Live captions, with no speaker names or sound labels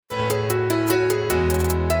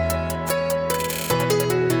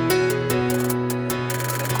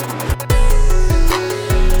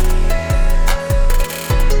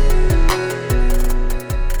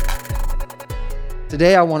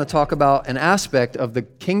today I want to talk about an aspect of the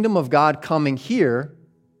kingdom of God coming here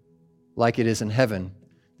like it is in heaven,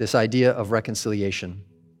 this idea of reconciliation.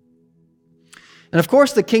 And of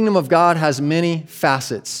course, the kingdom of God has many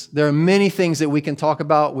facets. There are many things that we can talk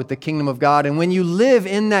about with the kingdom of God. And when you live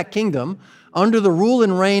in that kingdom, under the rule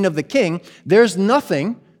and reign of the king, there's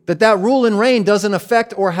nothing that rule and reign doesn't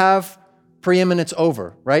affect or have preeminence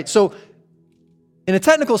over, right? So in a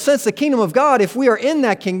technical sense, the kingdom of God, if we are in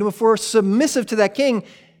that kingdom, if we're submissive to that king,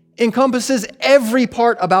 encompasses every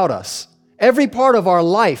part about us, every part of our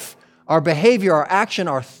life, our behavior, our action,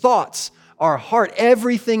 our thoughts, our heart.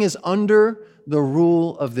 Everything is under the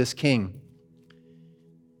rule of this king.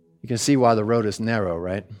 You can see why the road is narrow,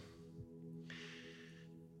 right?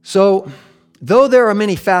 So, though there are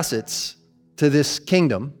many facets to this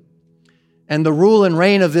kingdom, and the rule and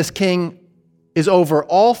reign of this king is over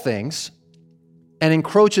all things and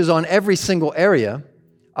encroaches on every single area,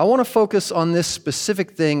 I want to focus on this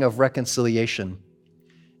specific thing of reconciliation.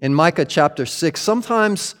 In Micah chapter 6,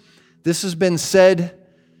 sometimes this has been said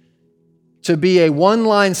to be a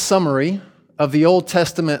one-line summary of the Old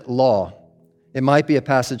Testament law. It might be a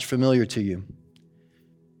passage familiar to you.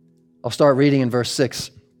 I'll start reading in verse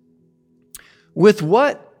 6. With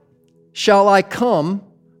what shall I come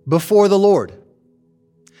before the Lord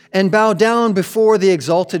and bow down before the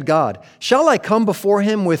exalted God? Shall I come before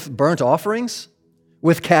him with burnt offerings,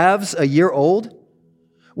 with calves a year old?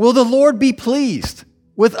 Will the Lord be pleased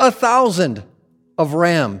with 1,000 of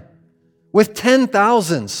ram, with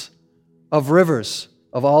 10,000s of rivers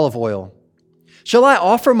of olive oil? Shall I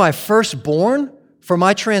offer my firstborn for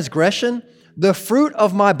my transgression, the fruit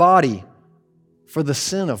of my body for the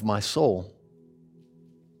sin of my soul?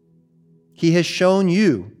 He has shown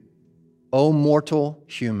you, O mortal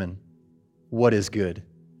human, what is good.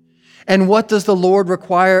 And what does the Lord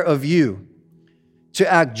require of you? To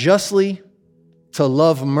act justly, to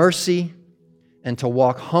love mercy, and to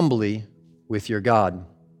walk humbly with your God.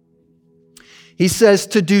 He says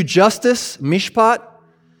to do justice, mishpat,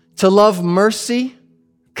 to love mercy,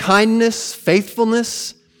 kindness,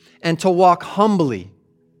 faithfulness, and to walk humbly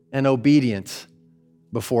and obedient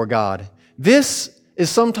before God. This is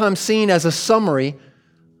sometimes seen as a summary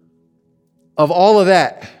of all of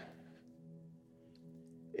that.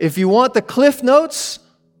 If you want the Cliff Notes,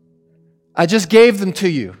 I just gave them to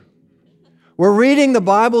you. We're reading the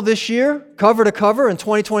Bible this year, cover to cover in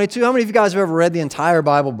 2022. How many of you guys have ever read the entire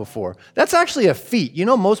Bible before? That's actually a feat. You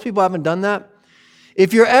know, most people haven't done that.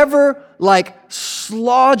 If you're ever like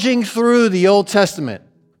slogging through the Old Testament,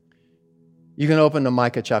 you can open to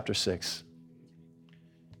Micah chapter 6.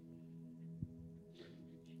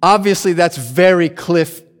 Obviously, that's very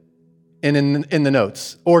Cliff in the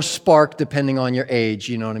notes, or Spark, depending on your age,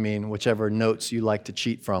 you know what I mean, whichever notes you like to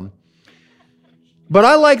cheat from. But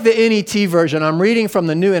I like the NET version. I'm reading from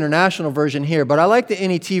the New International Version here, but I like the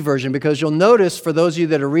NET version because you'll notice, for those of you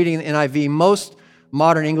that are reading the NIV, most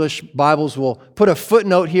modern English Bibles will put a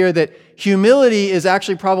footnote here that humility is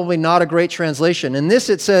actually probably not a great translation. In this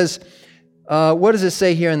it says, what does it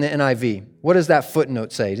say here in the NIV? What does that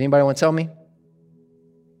footnote say? Does anybody want to tell me?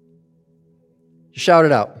 Shout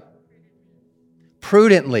it out.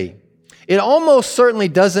 Prudently. It almost certainly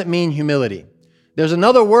doesn't mean humility. There's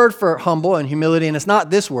another word for humble and humility, and it's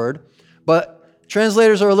not this word, but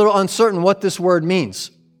translators are a little uncertain what this word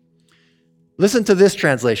means. Listen to this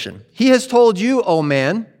translation. He has told you, O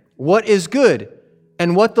man, what is good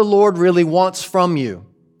and what the Lord really wants from you.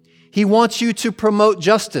 He wants you to promote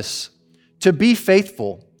justice, to be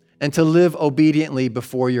faithful, and to live obediently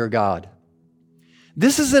before your God.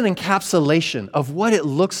 This is an encapsulation of what it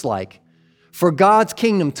looks like for God's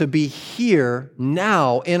kingdom to be here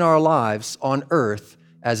now in our lives on earth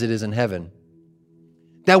as it is in heaven.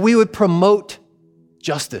 That we would promote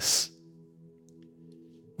justice.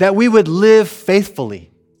 That we would live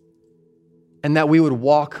faithfully. And that we would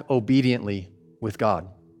walk obediently with God.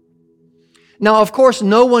 Now, of course,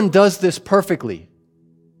 no one does this perfectly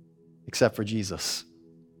except for Jesus.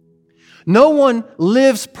 No one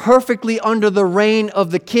lives perfectly under the reign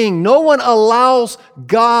of the king. No one allows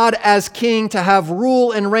God as king to have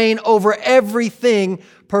rule and reign over everything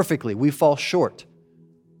perfectly. We fall short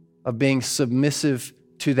of being submissive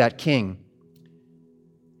to that king.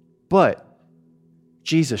 But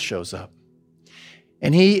Jesus shows up.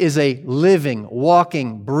 And he is a living,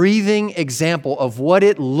 walking, breathing example of what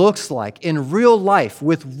it looks like in real life,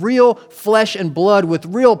 with real flesh and blood, with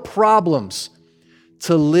real problems,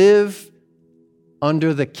 to live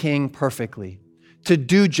under the King perfectly, to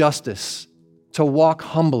do justice, to walk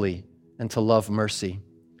humbly, and to love mercy.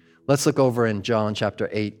 Let's look over in John chapter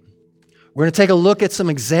 8. We're going to take a look at some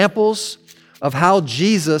examples of how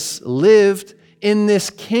Jesus lived in this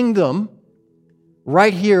kingdom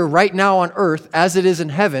right here, right now on earth, as it is in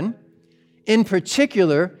heaven. In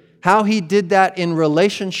particular, how he did that in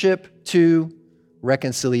relationship to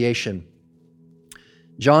reconciliation.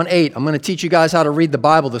 John 8, I'm going to teach you guys how to read the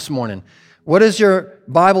Bible this morning. What does your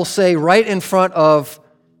Bible say right in front of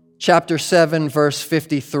chapter 7, verse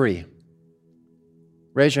 53?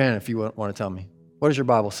 Raise your hand if you want to tell me. What does your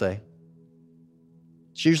Bible say?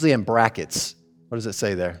 It's usually in brackets. What does it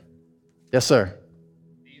say there? Yes, sir.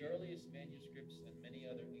 The earliest manuscripts and many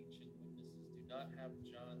other ancient witnesses do not have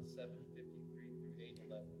John 7:53 through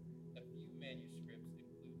 8:11. A few manuscripts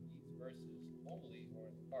include these verses wholly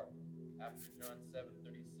or in part. After John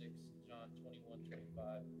 7:36, John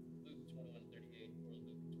 21:25, Luke 21:38, or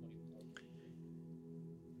Luke 24.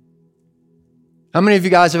 How many of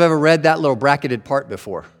you guys have ever read that little bracketed part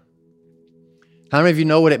before? How many of you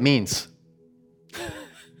know what it means?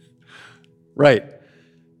 Right.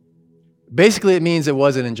 Basically, it means it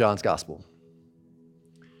wasn't in John's gospel.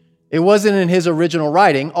 It wasn't in his original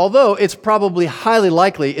writing, although it's probably highly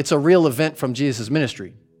likely it's a real event from Jesus'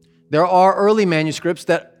 ministry. There are early manuscripts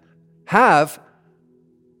that have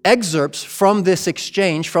excerpts from this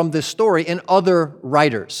exchange, from this story, in other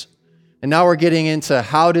writers. And now we're getting into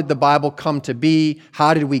how did the Bible come to be,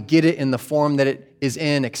 how did we get it in the form that it is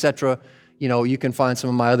in, etc. You can find some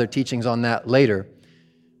of my other teachings on that later.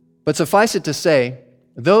 But suffice it to say,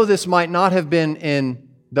 though this might not have been in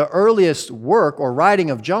the earliest work or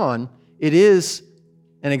writing of John, it is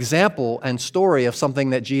an example and story of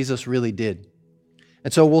something that Jesus really did.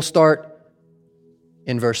 And so we'll start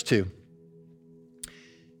in verse 2.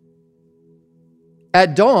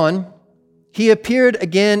 At dawn, he appeared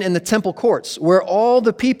again in the temple courts, where all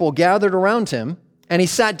the people gathered around him, and he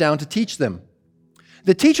sat down to teach them.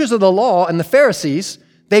 The teachers of the law and the Pharisees,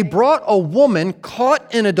 they brought a woman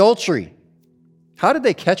caught in adultery. How did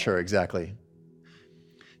they catch her exactly?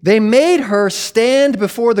 They made her stand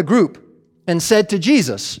before the group and said to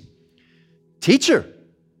Jesus, "Teacher,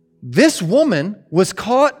 this woman was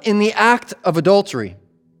caught in the act of adultery.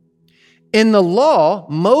 In the law,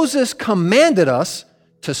 Moses commanded us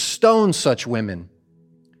to stone such women.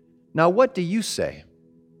 Now, what do you say?"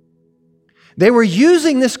 They were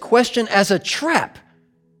using this question as a trap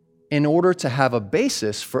in order to have a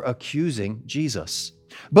basis for accusing Jesus.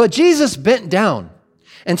 But Jesus bent down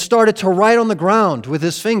and started to write on the ground with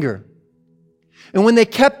his finger. And when they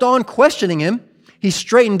kept on questioning him, he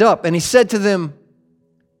straightened up and he said to them,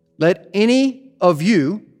 "Let any of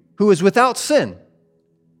you who is without sin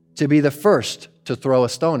to be the first to throw a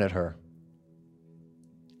stone at her."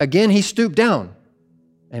 Again, he stooped down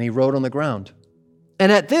and he wrote on the ground.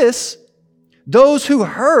 And at this, those who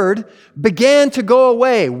heard began to go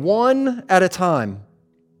away one at a time,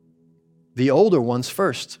 the older ones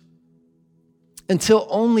first, until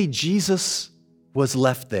only Jesus was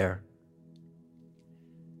left there.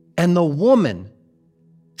 And the woman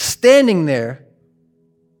standing there,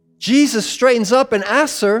 Jesus straightens up and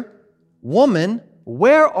asks her, "Woman,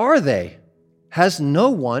 where are they? Has no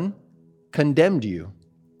one condemned you?"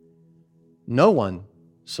 "No one,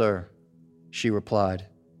 sir," she replied.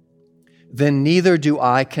 "Then neither do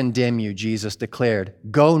I condemn you," Jesus declared.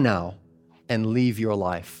 "Go now and leave your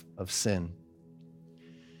life of sin."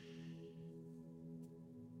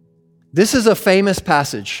 This is a famous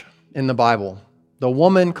passage in the Bible, the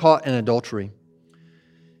woman caught in adultery.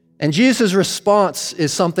 And Jesus' response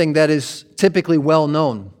is something that is typically well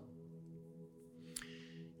known.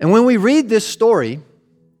 And when we read this story,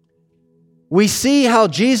 we see how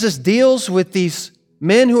Jesus deals with these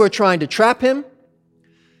men who are trying to trap him,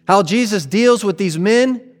 how Jesus deals with these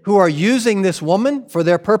men who are using this woman for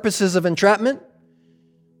their purposes of entrapment,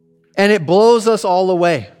 and it blows us all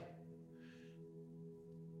away.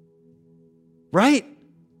 Right?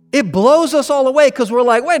 It blows us all away because we're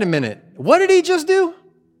like, wait a minute, what did he just do?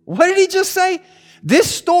 What did he just say? This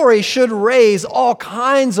story should raise all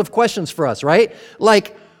kinds of questions for us, right?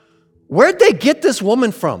 Like, where'd they get this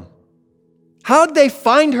woman from? How'd they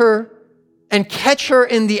find her and catch her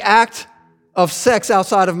in the act of sex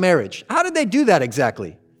outside of marriage? How did they do that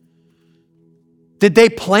exactly? Did they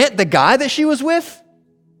plant the guy that she was with?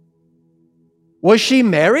 Was she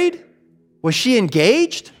married? Was she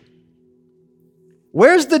engaged?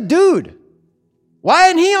 Where's the dude? Why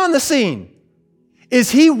isn't he on the scene?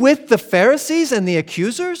 Is he with the Pharisees and the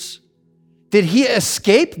accusers? Did he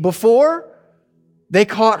escape before they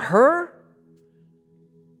caught her?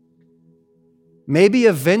 Maybe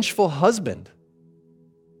a vengeful husband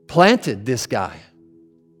planted this guy.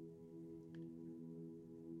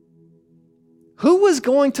 Who was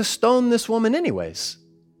going to stone this woman anyways?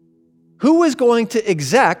 Who was going to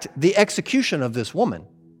exact the execution of this woman?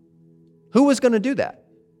 Who was going to do that?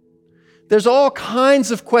 There's all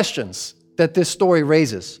kinds of questions that this story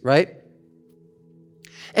raises, right?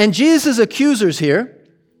 And Jesus' accusers here,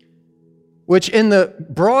 which in the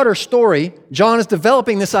broader story, John is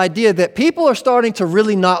developing this idea that people are starting to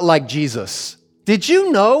really not like Jesus. Did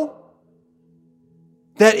you know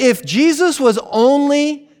that if Jesus was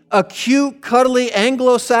only a cute, cuddly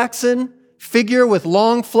Anglo-Saxon figure with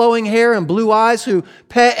long flowing hair and blue eyes who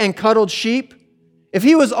pet and cuddled sheep, if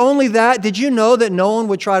he was only that, did you know that no one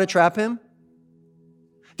would try to trap him?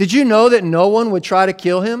 Did you know that no one would try to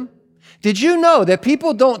kill him? Did you know that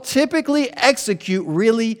people don't typically execute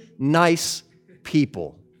really nice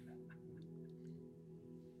people?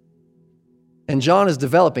 And John is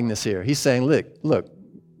developing this here. He's saying, look,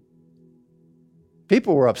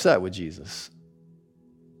 people were upset with Jesus.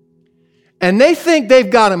 And they think they've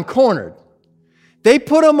got him cornered. They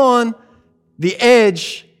put him on the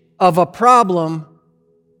edge of a problem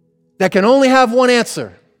that can only have one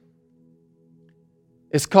answer.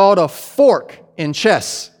 It's called a fork in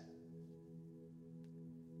chess,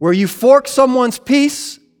 where you fork someone's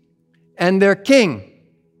piece and their king.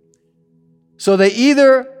 So they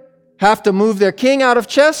either have to move their king out of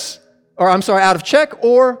check,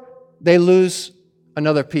 or they lose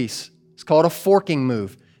another piece. It's called a forking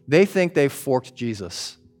move. They think they've forked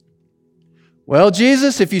Jesus. Well,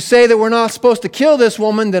 Jesus, if you say that we're not supposed to kill this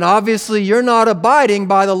woman, then obviously you're not abiding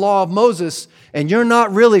by the law of Moses, and you're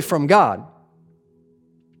not really from God.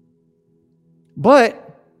 But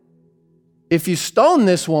if you stone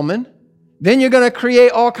this woman, then you're going to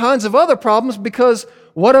create all kinds of other problems, because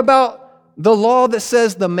what about the law that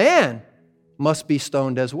says the man must be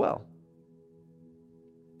stoned as well?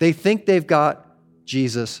 They think they've got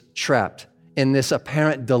Jesus trapped in this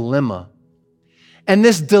apparent dilemma. And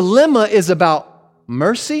this dilemma is about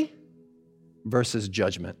mercy versus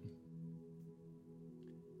judgment.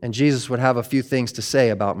 And Jesus would have a few things to say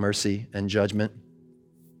about mercy and judgment.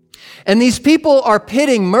 And these people are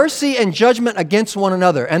pitting mercy and judgment against one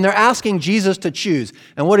another, and they're asking Jesus to choose.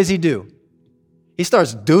 And what does he do? He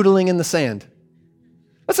starts doodling in the sand.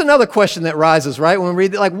 That's another question that rises, right? When we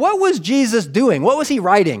read it, like, what was Jesus doing? What was he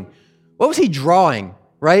writing? What was he drawing,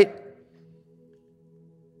 right?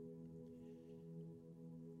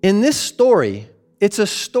 In this story, it's a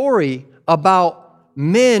story about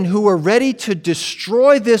men who were ready to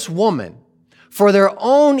destroy this woman for their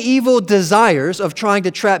own evil desires of trying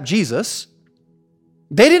to trap Jesus.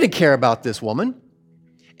 They didn't care about this woman.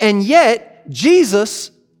 And yet,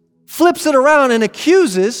 Jesus flips it around and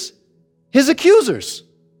accuses his accusers.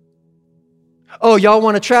 Oh, y'all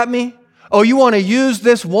want to trap me? Oh, you want to use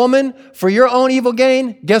this woman for your own evil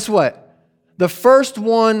gain? Guess what? The first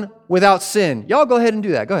one without sin. Y'all go ahead and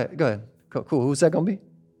do that. Go ahead. Cool. Who's that going to be?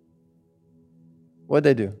 What'd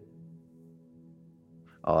they do?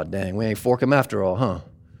 Oh, dang, we ain't fork him after all, huh?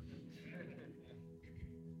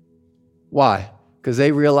 Why? Because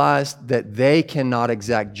they realized that they cannot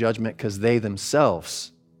exact judgment because they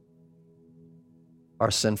themselves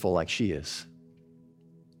are sinful like she is.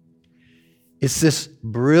 It's this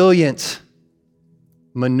brilliant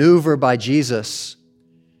maneuver by Jesus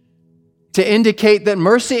to indicate that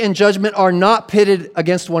mercy and judgment are not pitted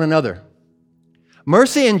against one another.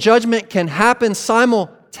 Mercy and judgment can happen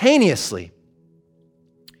simultaneously.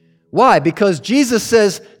 Why? Because Jesus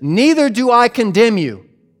says, neither do I condemn you,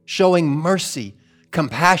 showing mercy,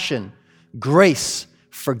 compassion, grace,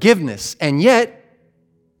 forgiveness. And yet,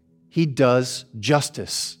 he does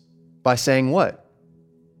justice by saying what?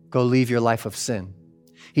 Go live your life of sin.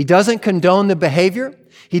 He doesn't condone the behavior.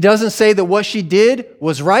 He doesn't say that what she did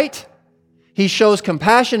was right. He shows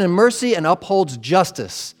compassion and mercy and upholds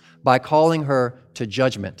justice by calling her to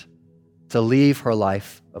judgment, to leave her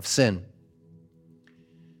life of sin.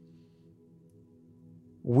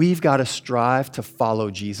 We've got to strive to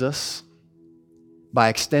follow Jesus by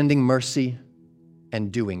extending mercy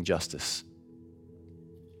and doing justice.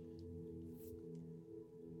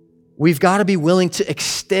 We've got to be willing to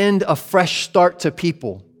extend a fresh start to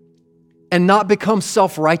people and not become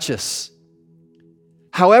self-righteous.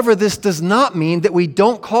 However, this does not mean that we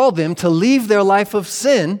don't call them to leave their life of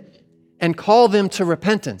sin and call them to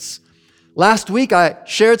repentance. Last week, I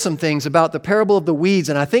shared some things about the parable of the weeds,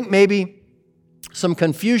 and I think maybe some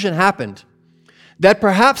confusion happened. That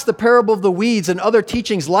perhaps the parable of the weeds and other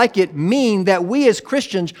teachings like it mean that we as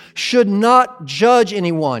Christians should not judge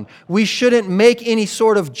anyone. We shouldn't make any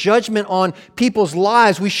sort of judgment on people's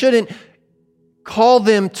lives. We shouldn't call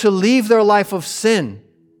them to leave their life of sin.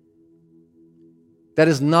 That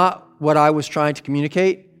is not what I was trying to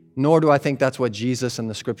communicate, nor do I think that's what Jesus and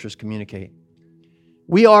the Scriptures communicate.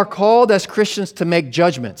 We are called as Christians to make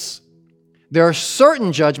judgments. There are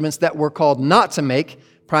certain judgments that we're called not to make,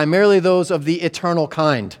 primarily those of the eternal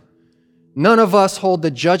kind. None of us hold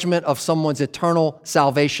the judgment of someone's eternal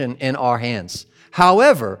salvation in our hands.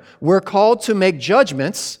 However, we're called to make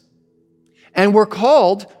judgments, and we're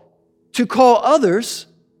called to call others,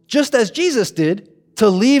 just as Jesus did, to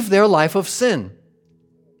leave their life of sin.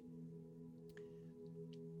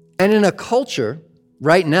 And in a culture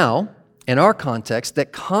right now, in our context,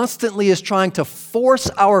 that constantly is trying to force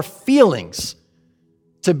our feelings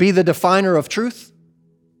to be the definer of truth,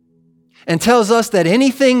 and tells us that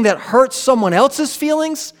anything that hurts someone else's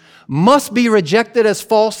feelings must be rejected as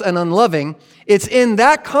false and unloving, it's in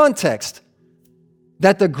that context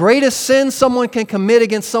that the greatest sin someone can commit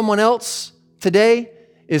against someone else today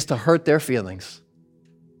is to hurt their feelings.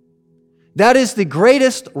 That is the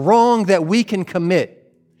greatest wrong that we can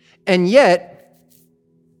commit. And yet,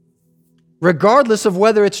 regardless of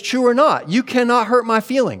whether it's true or not, you cannot hurt my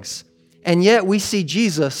feelings. And yet we see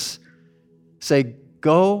Jesus say,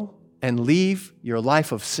 go and leave your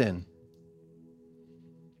life of sin.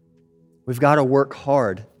 We've got to work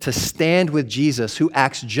hard to stand with Jesus, who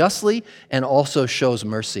acts justly and also shows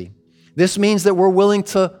mercy. This means that we're willing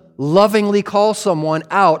to lovingly call someone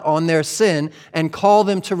out on their sin and call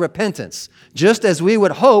them to repentance, just as we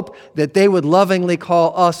would hope that they would lovingly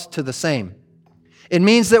call us to the same. It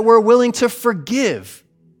means that we're willing to forgive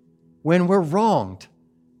when we're wronged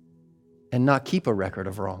and not keep a record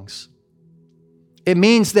of wrongs. It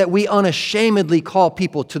means that we unashamedly call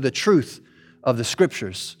people to the truth of the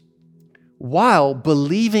Scriptures while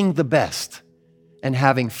believing the best and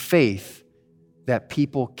having faith that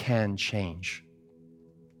people can change,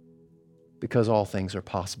 because all things are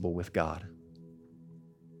possible with God.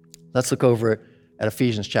 Let's look over at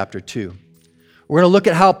Ephesians chapter 2. We're going to look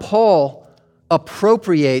at how Paul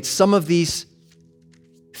appropriates some of these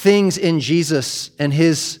things in Jesus and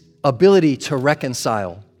his ability to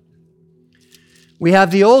reconcile. We have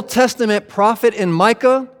the Old Testament prophet in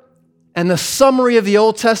Micah and the summary of the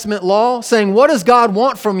Old Testament law saying, what does God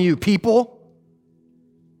want from you, people?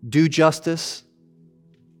 Do justice,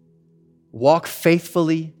 walk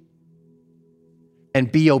faithfully,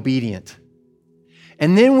 and be obedient.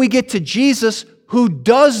 And then we get to Jesus, who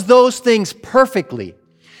does those things perfectly.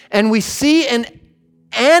 And we see an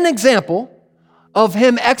example of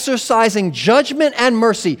him exercising judgment and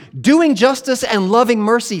mercy, doing justice and loving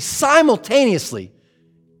mercy simultaneously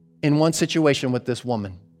in one situation with this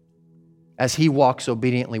woman as he walks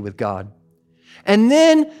obediently with God. And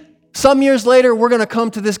then some years later, we're going to come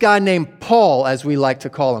to this guy named Paul, as we like to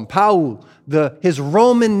call him, Paul, his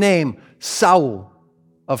Roman name, Saul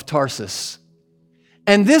of Tarsus.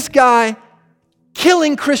 And this guy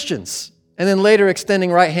killing Christians and then later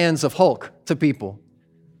extending right hands of Hulk to people.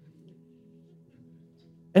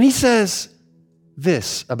 And he says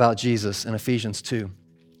this about Jesus in Ephesians 2,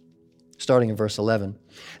 starting in verse 11.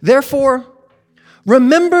 Therefore,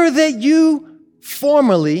 remember that you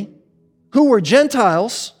formerly, who were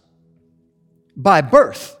Gentiles by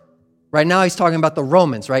birth, right now he's talking about the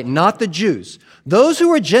Romans, right? Not the Jews. Those who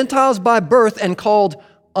were Gentiles by birth and called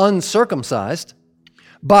uncircumcised,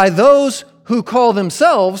 by those who call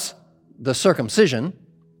themselves the circumcision,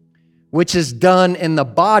 which is done in the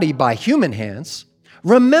body by human hands.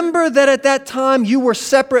 Remember that at that time you were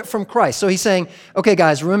separate from Christ. So he's saying, okay,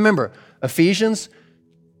 guys, remember, Ephesians,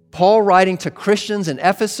 Paul writing to Christians in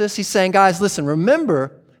Ephesus, he's saying, guys, listen,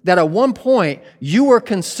 remember that at one point you were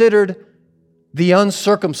considered the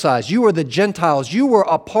uncircumcised. You were the Gentiles. You were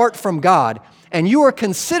apart from God. And you were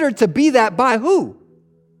considered to be that by who?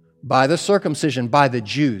 By the circumcision, by the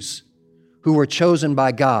Jews who were chosen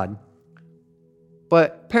by God.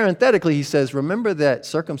 But parenthetically, he says, remember that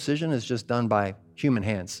circumcision is just done by human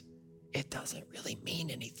hands. It doesn't really mean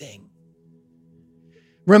anything.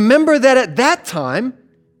 Remember that at that time,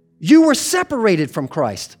 you were separated from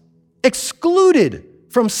Christ, excluded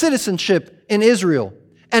from citizenship in Israel,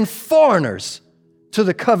 and foreigners to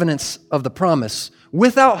the covenants of the promise,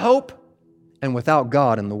 without hope and without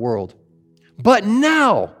God in the world. But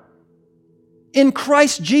now, in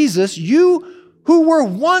Christ Jesus, you who were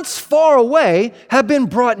once far away have been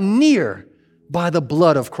brought near by the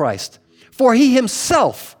blood of Christ. For he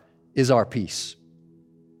himself is our peace,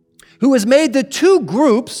 who has made the two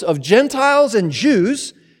groups of Gentiles and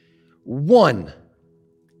Jews one,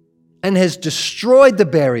 and has destroyed the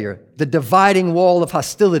barrier, the dividing wall of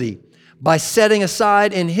hostility, by setting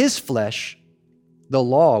aside in his flesh the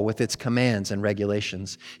law with its commands and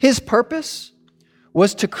regulations. His purpose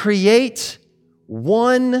was to create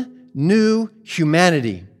one new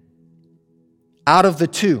humanity out of the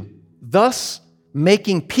two, thus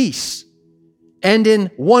making peace, and in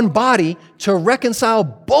one body to reconcile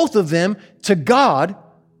both of them to God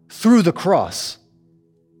through the cross,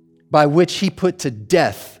 by which he put to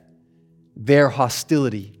death their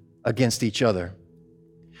hostility against each other.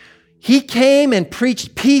 He came and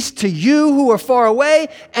preached peace to you who are far away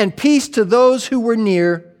and peace to those who were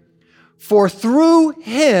near. For through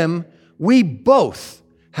him we both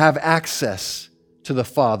have access to the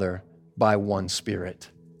Father by one Spirit.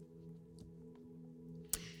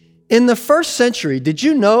 In the first century, did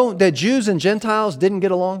you know that Jews and Gentiles didn't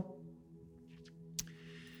get along?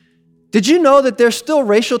 Did you know that there's still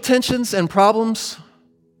racial tensions and problems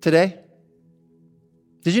today?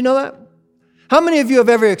 Did you know that? How many of you have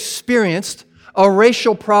ever experienced a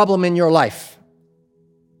racial problem in your life?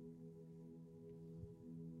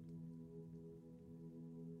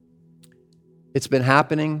 It's been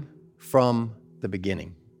happening from the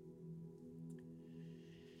beginning.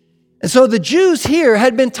 And so the Jews here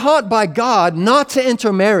had been taught by God not to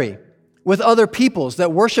intermarry with other peoples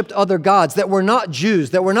that worshiped other gods, that were not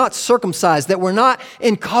Jews, that were not circumcised, that were not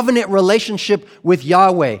in covenant relationship with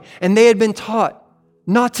Yahweh. And they had been taught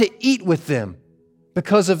not to eat with them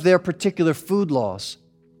because of their particular food laws.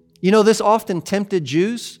 You know, this often tempted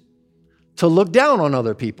Jews to look down on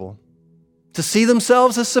other people, to see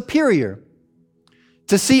themselves as superior,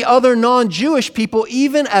 to see other non-Jewish people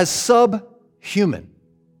even as subhuman.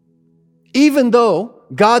 Even though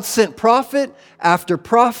God sent prophet after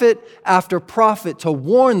prophet after prophet to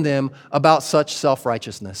warn them about such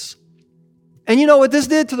self-righteousness. And you know what this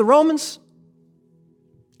did to the Romans?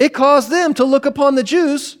 It caused them to look upon the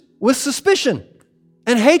Jews with suspicion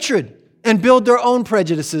and hatred and build their own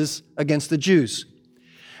prejudices against the Jews.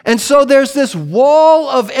 And so there's this wall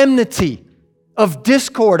of enmity, of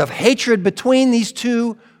discord, of hatred between these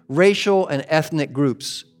two racial and ethnic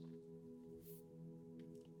groups.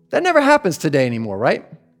 That never happens today anymore, right?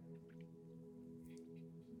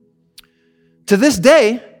 To this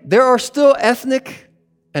day, there are still ethnic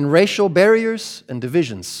and racial barriers and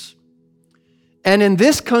divisions. And in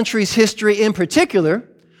this country's history in particular,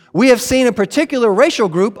 we have seen a particular racial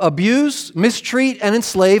group abuse, mistreat, and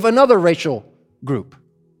enslave another racial group.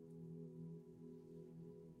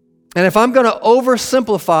 And if I'm going to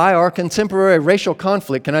oversimplify our contemporary racial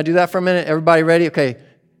conflict, can I do that for a minute? Everybody ready? Okay.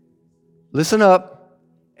 Listen up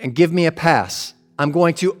and give me a pass. I'm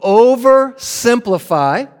going to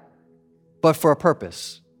oversimplify, but for a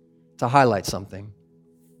purpose, to highlight something.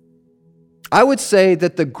 I would say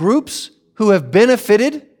that the groups who have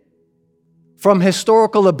benefited from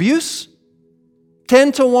historical abuse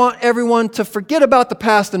tend to want everyone to forget about the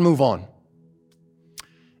past and move on.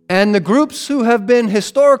 And the groups who have been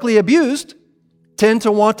historically abused tend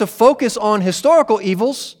to want to focus on historical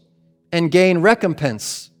evils and gain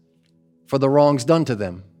recompense for the wrongs done to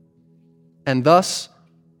them. And thus,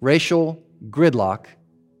 racial gridlock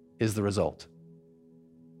is the result.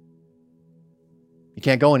 You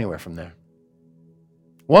can't go anywhere from there.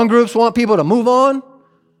 One group wants people to move on.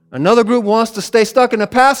 Another group wants to stay stuck in the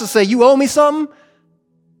past and say, you owe me something.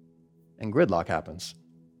 And gridlock happens.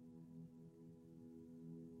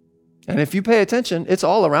 And if you pay attention, it's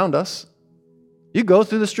all around us. You go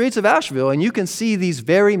through the streets of Asheville and you can see these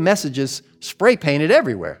very messages spray painted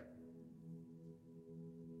everywhere.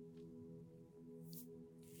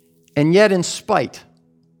 And yet, in spite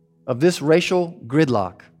of this racial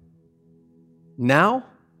gridlock, now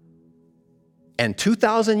and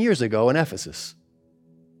 2,000 years ago in Ephesus,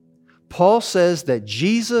 Paul says that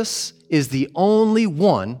Jesus is the only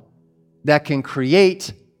one that can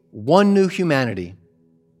create one new humanity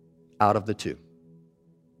out of the two.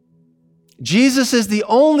 Jesus is the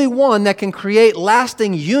only one that can create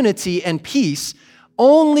lasting unity and peace.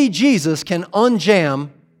 Only Jesus can unjam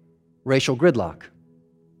racial gridlock.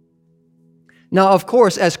 Now, of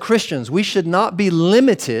course, as Christians, we should not be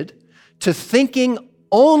limited to thinking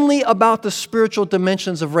only about the spiritual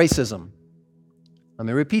dimensions of racism. Let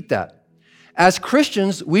me repeat that. As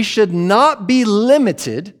Christians, we should not be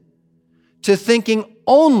limited to thinking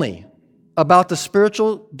only about the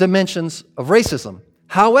spiritual dimensions of racism.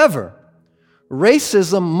 However,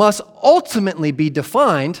 racism must ultimately be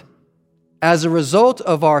defined as a result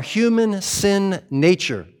of our human sin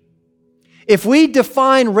nature. If we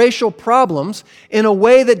define racial problems in a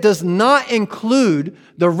way that does not include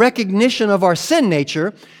the recognition of our sin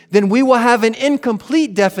nature, then we will have an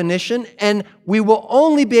incomplete definition and we will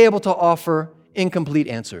only be able to offer incomplete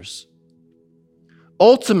answers.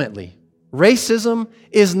 Ultimately, racism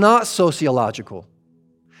is not sociological,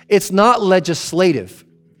 it's not legislative,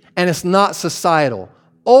 and it's not societal.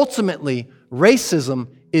 Ultimately, racism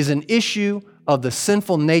is an issue of the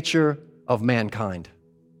sinful nature of mankind.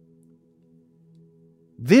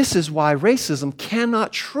 This is why racism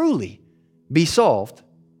cannot truly be solved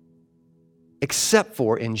except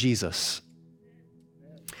for in Jesus.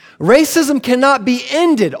 Racism cannot be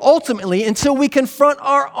ended ultimately until we confront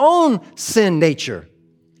our own sin nature.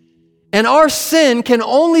 And our sin can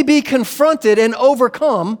only be confronted and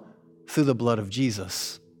overcome through the blood of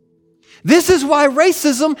Jesus. This is why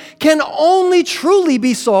racism can only truly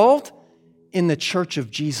be solved in the church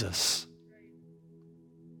of Jesus.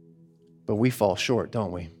 But we fall short,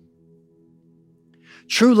 don't we?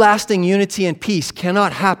 True lasting unity and peace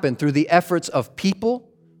cannot happen through the efforts of people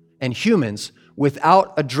and humans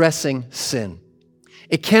without addressing sin.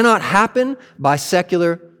 It cannot happen by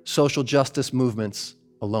secular social justice movements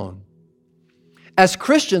alone. As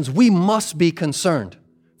Christians, we must be concerned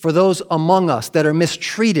for those among us that are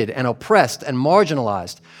mistreated and oppressed and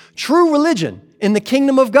marginalized. True religion in the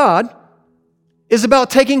kingdom of God is about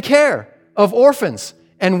taking care of orphans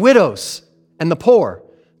and widows and the poor,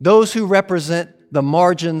 those who represent the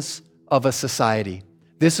margins of a society.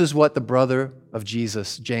 This is what the brother of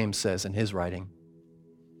Jesus, James, says in his writing.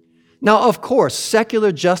 Now, of course,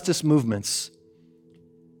 secular justice movements,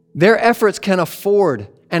 their efforts can afford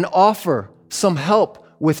and offer some help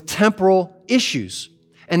with temporal issues,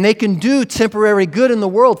 and they can do temporary good in the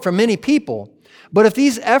world for many people. But if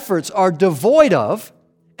these efforts are devoid of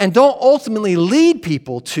and don't ultimately lead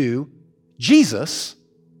people to Jesus,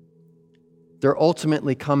 they're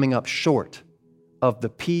ultimately coming up short of the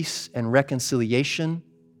peace and reconciliation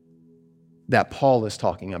that Paul is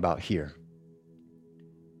talking about here.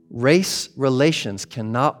 Race relations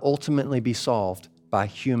cannot ultimately be solved by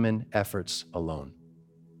human efforts alone.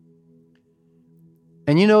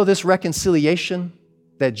 And you know, this reconciliation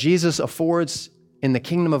that Jesus affords in the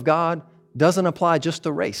kingdom of God doesn't apply just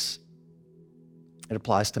to race. It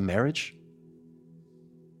applies to marriage.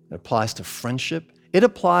 It applies to friendship. It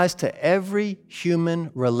applies to every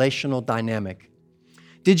human relational dynamic.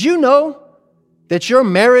 Did you know that your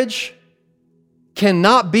marriage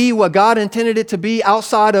cannot be what God intended it to be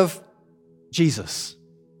outside of Jesus?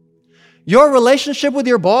 Your relationship with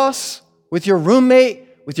your boss, with your roommate,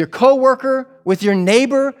 with your coworker, with your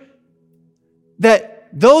neighbor, that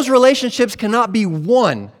those relationships cannot be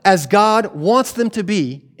one as God wants them to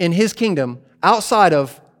be in His kingdom outside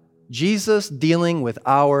of Jesus dealing with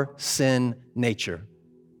our sin nature.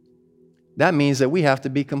 That means that we have to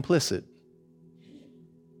be complicit.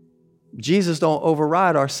 Jesus don't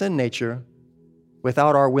override our sin nature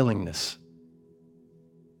without our willingness.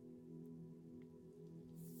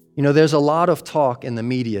 You know, there's a lot of talk in the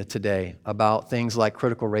media today about things like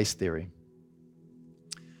critical race theory.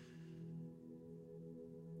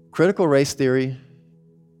 Critical race theory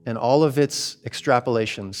and all of its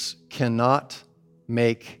extrapolations cannot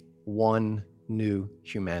make one new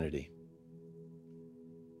humanity.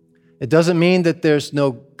 It doesn't mean that there's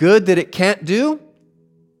no good that it can't do,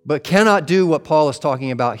 but cannot do what Paul is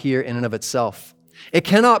talking about here in and of itself. It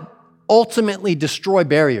cannot ultimately destroy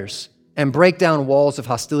barriers and break down walls of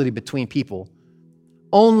hostility between people.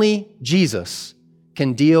 Only Jesus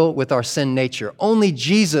can deal with our sin nature. Only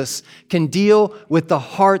Jesus can deal with the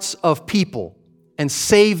hearts of people and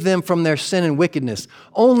save them from their sin and wickedness.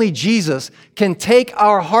 Only Jesus can take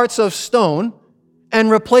our hearts of stone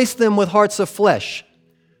and replace them with hearts of flesh.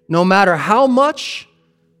 No matter how much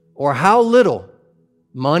or how little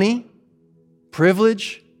money,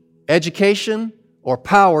 privilege, education, or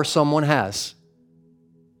power someone has,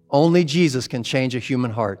 only Jesus can change a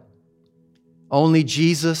human heart. Only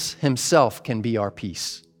Jesus Himself can be our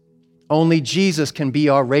peace. Only Jesus can be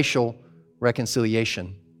our racial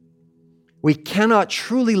reconciliation. We cannot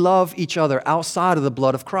truly love each other outside of the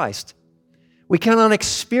blood of Christ. We cannot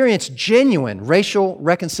experience genuine racial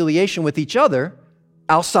reconciliation with each other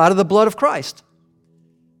outside of the blood of Christ.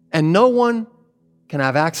 And no one can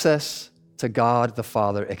have access to God the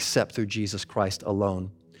Father except through Jesus Christ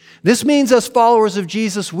alone. This means as followers of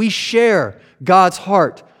Jesus, we share God's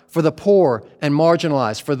heart for the poor and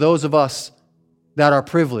marginalized, for those of us that are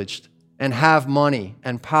privileged and have money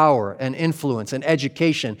and power and influence and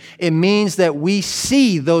education. It means that we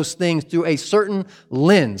see those things through a certain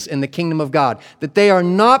lens in the kingdom of God, that they are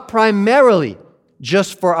not primarily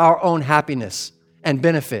just for our own happiness and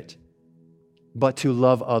benefit, but to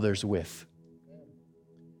love others with.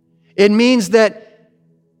 It means that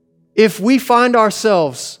if we find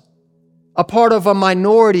ourselves a part of a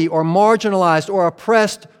minority or marginalized or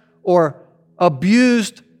oppressed or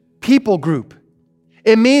abused people group,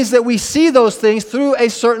 it means that we see those things through a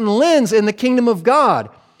certain lens in the kingdom of God.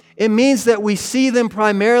 It means that we see them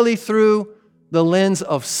primarily through the lens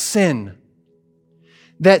of sin.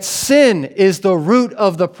 That sin is the root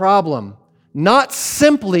of the problem, not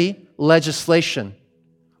simply legislation.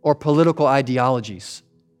 or political ideologies.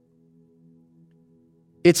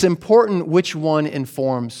 It's important which one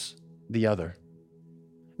informs the other.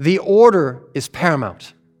 The order is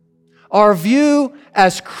paramount. Our view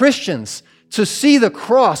as Christians to see the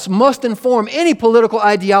cross must inform any political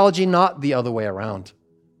ideology, not the other way around.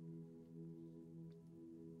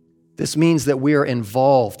 This means that we are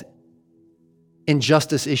involved in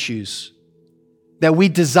justice issues, that we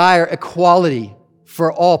desire equality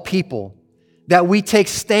for all people, that we take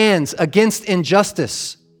stands against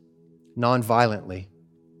injustice nonviolently,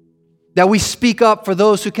 that we speak up for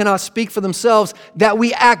those who cannot speak for themselves, that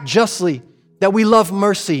we act justly, that we love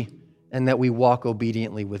mercy, and that we walk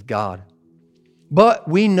obediently with God. But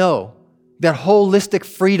we know that holistic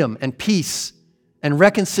freedom and peace and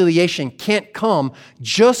reconciliation can't come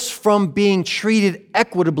just from being treated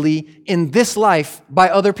equitably in this life by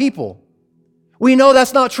other people. We know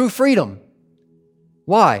that's not true freedom.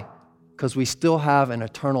 Why? Because we still have an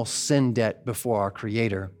eternal sin debt before our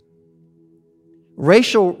Creator.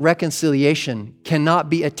 Racial reconciliation cannot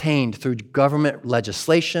be attained through government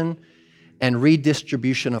legislation and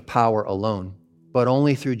redistribution of power alone, but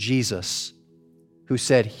only through Jesus, who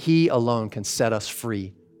said He alone can set us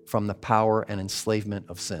free from the power and enslavement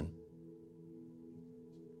of sin.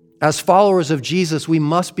 As followers of Jesus, we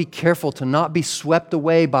must be careful to not be swept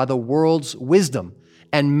away by the world's wisdom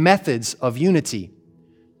and methods of unity.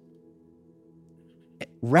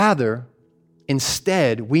 Rather,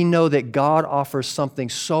 instead, we know that God offers something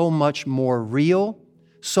so much more real,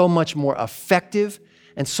 so much more effective,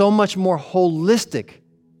 and so much more holistic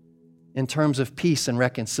in terms of peace and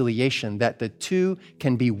reconciliation, that the two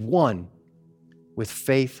can be one with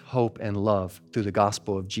faith, hope, and love through the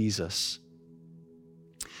gospel of Jesus.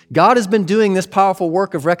 God has been doing this powerful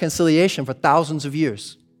work of reconciliation for thousands of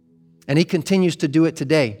years, and He continues to do it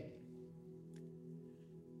today.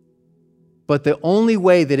 But the only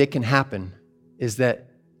way that it can happen is that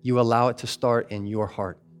you allow it to start in your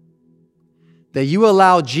heart. That you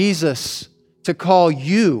allow Jesus to call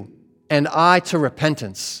you and I to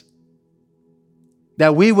repentance.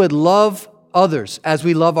 That we would love others as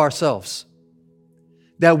we love ourselves.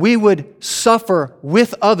 That we would suffer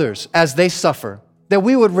with others as they suffer. That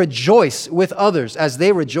we would rejoice with others as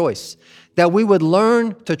they rejoice. That we would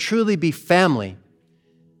learn to truly be family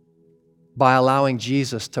by allowing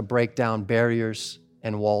Jesus to break down barriers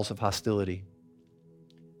and walls of hostility.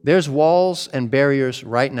 There's walls and barriers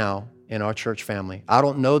right now in our church family. I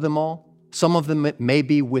don't know them all. Some of them may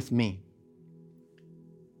be with me.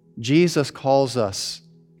 Jesus calls us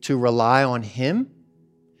to rely on Him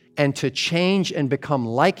and to change and become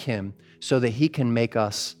like Him so that He can make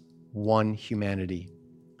us one humanity.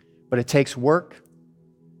 But it takes work,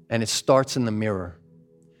 and it starts in the mirror.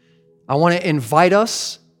 I want to invite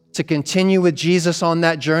us to continue with Jesus on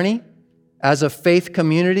that journey as a faith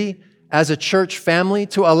community, as a church family,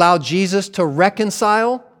 to allow Jesus to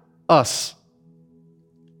reconcile us,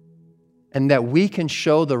 and that we can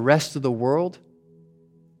show the rest of the world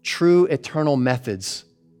true eternal methods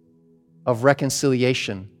of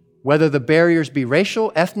reconciliation, whether the barriers be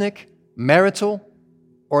racial, ethnic, marital,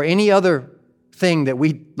 or any other thing that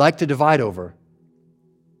we like to divide over.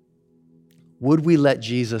 Would we let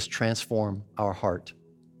Jesus transform our heart?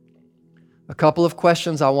 A couple of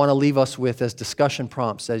questions I want to leave us with as discussion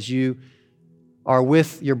prompts as you are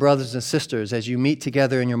with your brothers and sisters, as you meet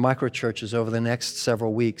together in your microchurches over the next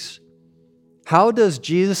several weeks. How does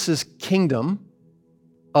Jesus' kingdom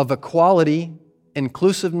of equality,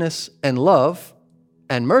 inclusiveness, and love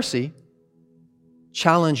and mercy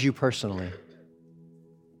challenge you personally?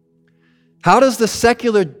 How does the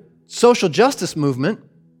secular social justice movement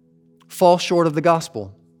fall short of the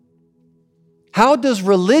gospel? How does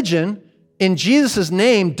religion in Jesus'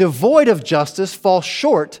 name, devoid of justice, fall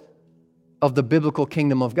short of the biblical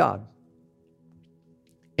kingdom of God?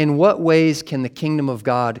 In what ways can the kingdom of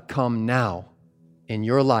God come now in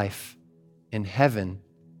your life, in heaven,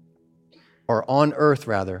 or on earth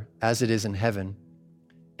rather, as it is in heaven?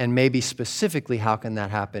 And maybe specifically, how can that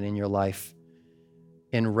happen in your life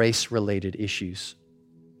in race-related issues?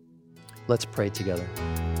 Let's pray together.